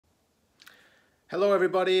Hello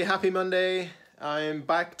everybody, happy Monday. I'm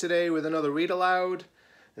back today with another read aloud.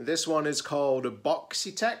 This one is called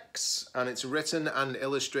Boxitects and it's written and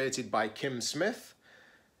illustrated by Kim Smith.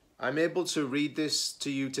 I'm able to read this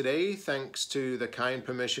to you today thanks to the kind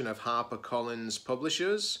permission of HarperCollins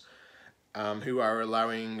Publishers, who are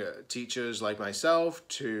allowing teachers like myself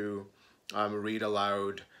to read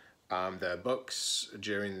aloud their books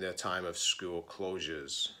during the time of school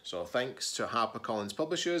closures. So thanks to HarperCollins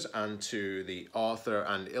Publishers and to the author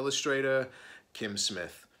and illustrator, Kim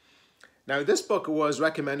Smith. Now this book was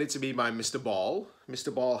recommended to me by Mr. Ball.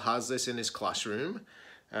 Mr. Ball has this in his classroom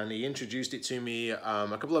and he introduced it to me a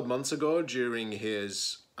couple of months ago during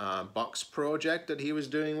his box project that he was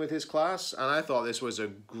doing with his class, and I thought this was a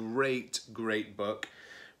great book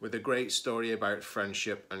with a great story about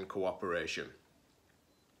friendship and cooperation.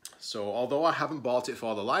 So although I haven't bought it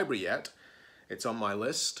for the library yet, it's on my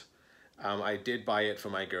list. I did buy it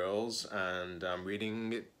for my girls and I'm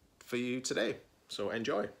reading it for you today. So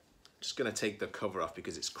enjoy. I'm just going to take the cover off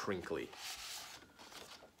because it's crinkly.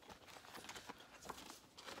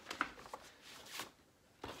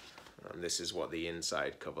 And this is what the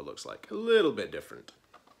inside cover looks like. A little bit different.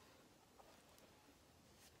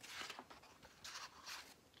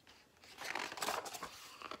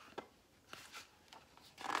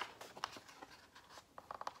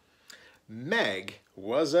 Meg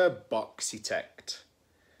was a boxitect.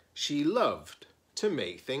 She loved to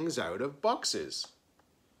make things out of boxes.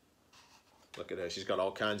 Look at her, she's got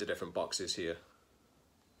all kinds of different boxes here.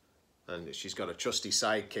 And she's got a trusty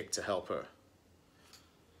sidekick to help her.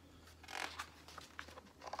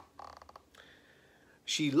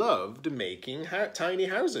 She loved making tiny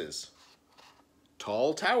houses,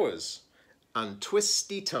 tall towers, and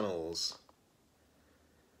twisty tunnels.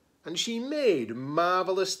 And she made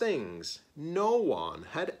marvelous things no one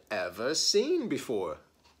had ever seen before.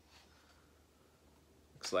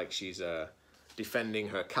 Looks like she's defending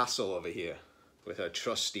her castle over here with her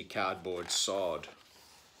trusty cardboard sword.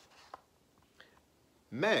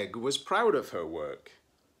 Meg was proud of her work.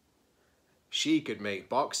 She could make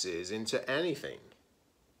boxes into anything.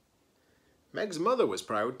 Meg's mother was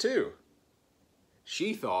proud too.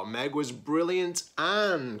 She thought Meg was brilliant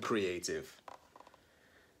and creative.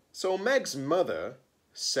 So Meg's mother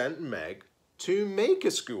sent Meg to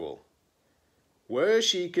Maker School, where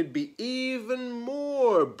she could be even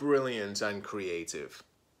more brilliant and creative.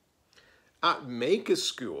 At Maker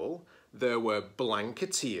School, there were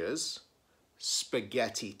blanketeers,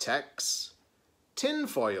 spaghetti-techs,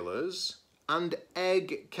 tinfoilers, and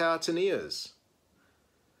egg cartoneers.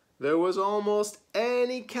 There was almost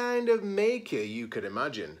any kind of maker you could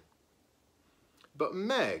imagine. But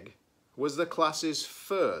Meg was the class's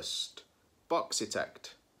first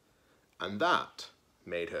boxitect, and that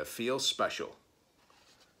made her feel special.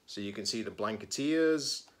 So you can see the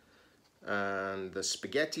blanketeers and the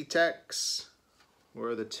spaghetti-techs. Where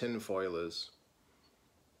are the tinfoilers?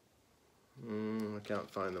 I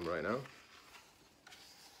can't find them right now.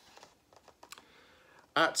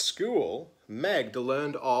 At school, Meg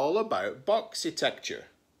learned all about boxitecture.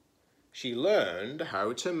 She learned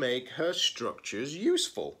how to make her structures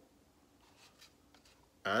useful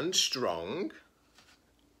and strong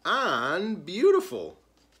and beautiful.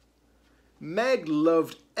 Meg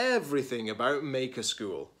loved everything about Maker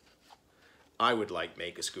School. I would like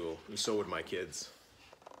Maker School, and so would my kids.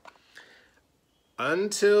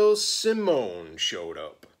 Until Simone showed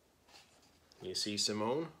up. You see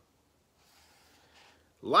Simone?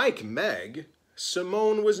 Like Meg,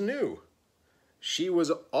 Simone was new. She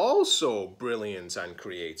was also brilliant and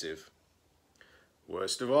creative.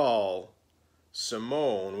 Worst of all,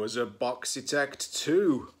 Simone was a boxitect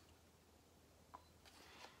too.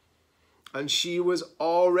 And she was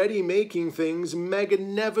already making things Meg had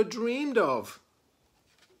never dreamed of.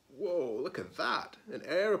 Whoa, look at that. An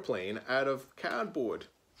airplane out of cardboard.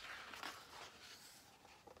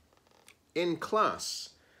 In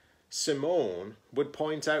class, Simone would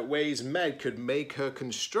point out ways Meg could make her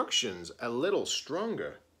constructions a little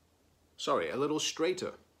stronger. Sorry, a little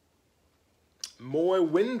straighter. More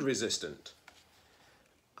wind resistant.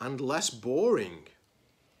 And less boring.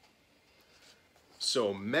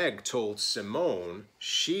 So Meg told Simone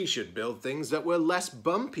she should build things that were less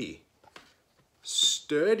bumpy,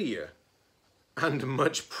 sturdier, and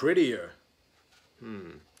much prettier.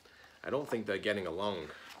 I don't think they're getting along.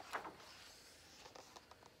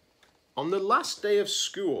 On the last day of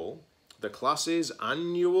school, the class's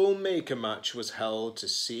annual maker match was held to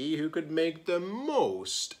see who could make the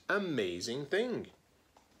most amazing thing.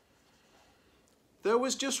 There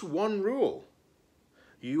was just one rule.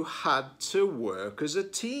 You had to work as a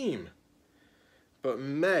team. But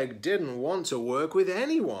Meg didn't want to work with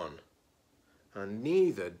anyone, and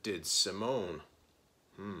neither did Simone.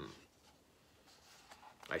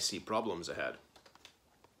 I see problems ahead.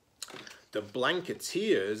 The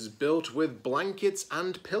Blanketeers built with blankets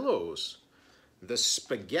and pillows. The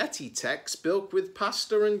Spaghetti-Techs built with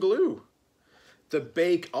pasta and glue. The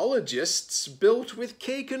Bakeologists built with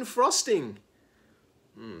cake and frosting.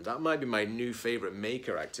 That might be my new favorite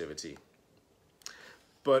maker activity.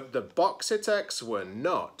 But the Boxitects were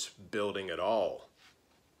not building at all.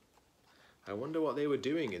 I wonder what they were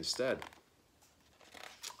doing instead.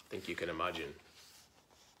 I think you can imagine.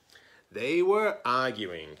 They were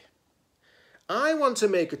arguing. I want to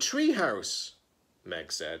make a tree house,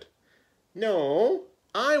 Meg said. No,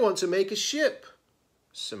 I want to make a ship,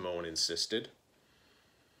 Simone insisted.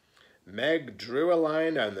 Meg drew a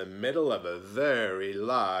line down the middle of a very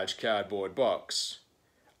large cardboard box.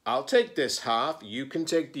 I'll take this half, you can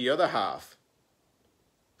take the other half.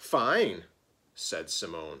 Fine, said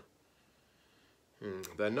Simone.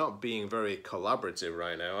 They're not being very collaborative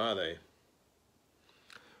right now, are they?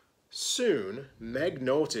 Soon, Meg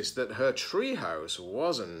noticed that her treehouse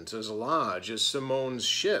wasn't as large as Simone's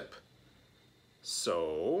ship.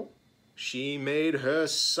 So, she made her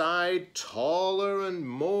side taller and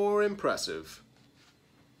more impressive.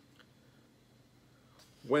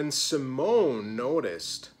 When Simone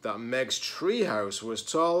noticed that Meg's treehouse was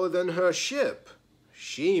taller than her ship,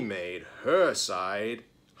 she made her side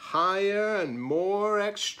higher and more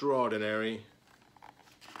extraordinary.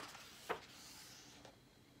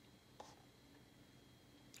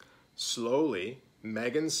 Slowly,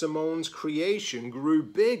 Meg and Simone's creation grew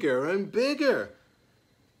bigger and bigger.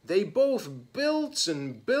 They both built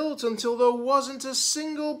and built until there wasn't a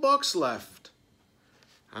single box left.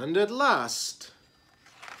 And at last,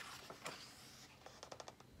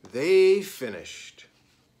 they finished.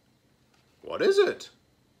 What is it?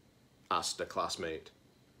 Asked a classmate.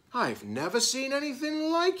 I've never seen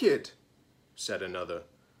anything like it, said another.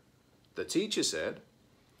 The teacher said,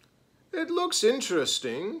 it looks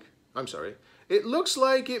interesting. It looks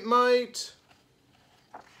like it might...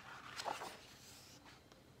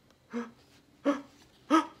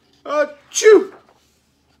 Achoo!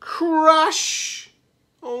 Crash!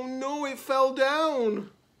 Oh no, it fell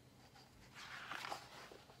down.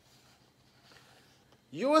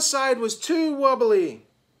 Your side was too wobbly,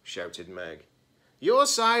 shouted Meg. Your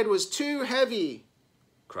side was too heavy,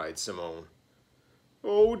 cried Simone.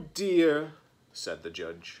 Oh dear, said the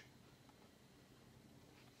judge.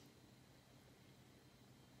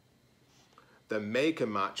 The maker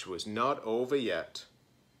match was not over yet,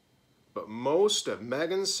 but most of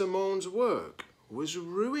Meg and Simone's work was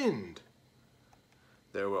ruined.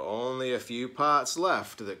 There were only a few parts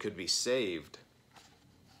left that could be saved.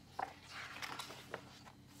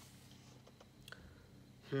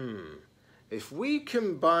 If we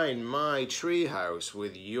combine my treehouse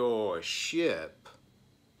with your ship,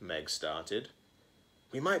 Meg started,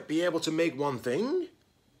 we might be able to make one thing,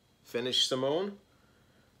 finished Simone.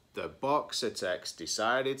 The Boxitects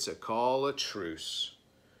decided to call a truce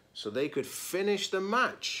so they could finish the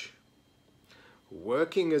match.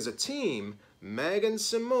 Working as a team, Meg and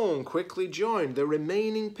Simone quickly joined the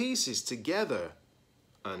remaining pieces together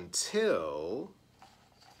until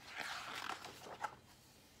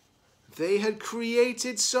they had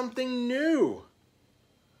created something new.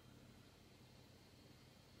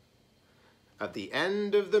 At the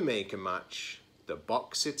end of the maker match, the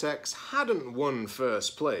Boxitects hadn't won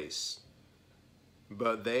first place,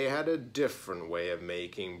 but they had a different way of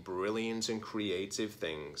making brilliant and creative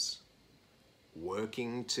things,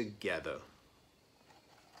 working together.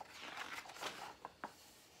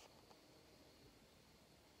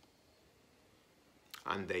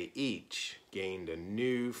 And they each gained a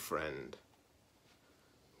new friend.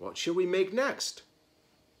 What shall we make next?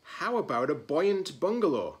 How about a buoyant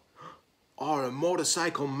bungalow? Or a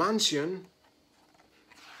motorcycle mansion?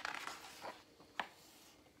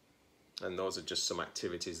 And those are just some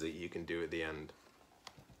activities that you can do at the end.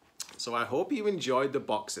 So I hope you enjoyed the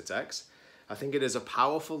Boxitects. I think it is a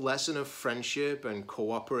powerful lesson of friendship and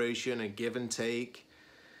cooperation and give and take.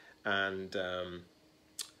 And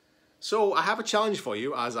so I have a challenge for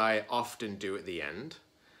you, as I often do at the end.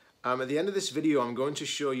 At the end of this video, I'm going to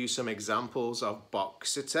show you some examples of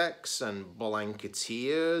Boxitects and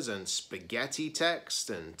Blanketeers and Spaghetti-Techs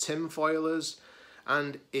and Tinfoilers.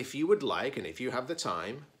 And if you would like, and if you have the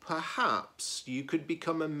time, perhaps you could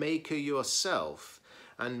become a maker yourself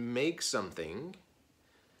and make something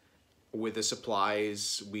with the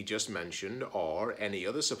supplies we just mentioned or any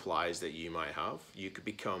other supplies that you might have. You could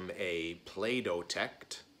become a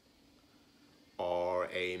Play-Doh-Tect or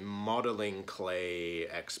a modeling clay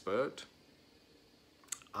expert,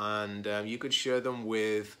 and you could share them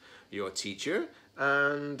with your teacher.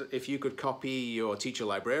 And if you could copy your teacher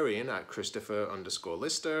librarian at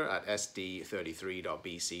Christopher_Lister at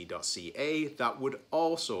sd33.bc.ca, that would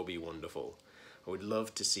also be wonderful. I would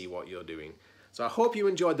love to see what you're doing. So I hope you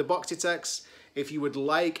enjoyed the Boxitects. If you would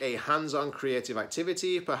like a hands-on creative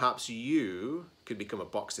activity, perhaps you could become a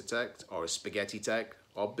Boxitect or a Spaghetti Tech,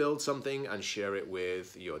 or build something and share it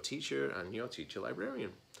with your teacher and your teacher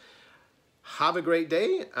librarian. Have a great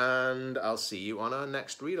day, and I'll see you on our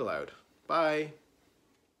next Read Aloud. Bye.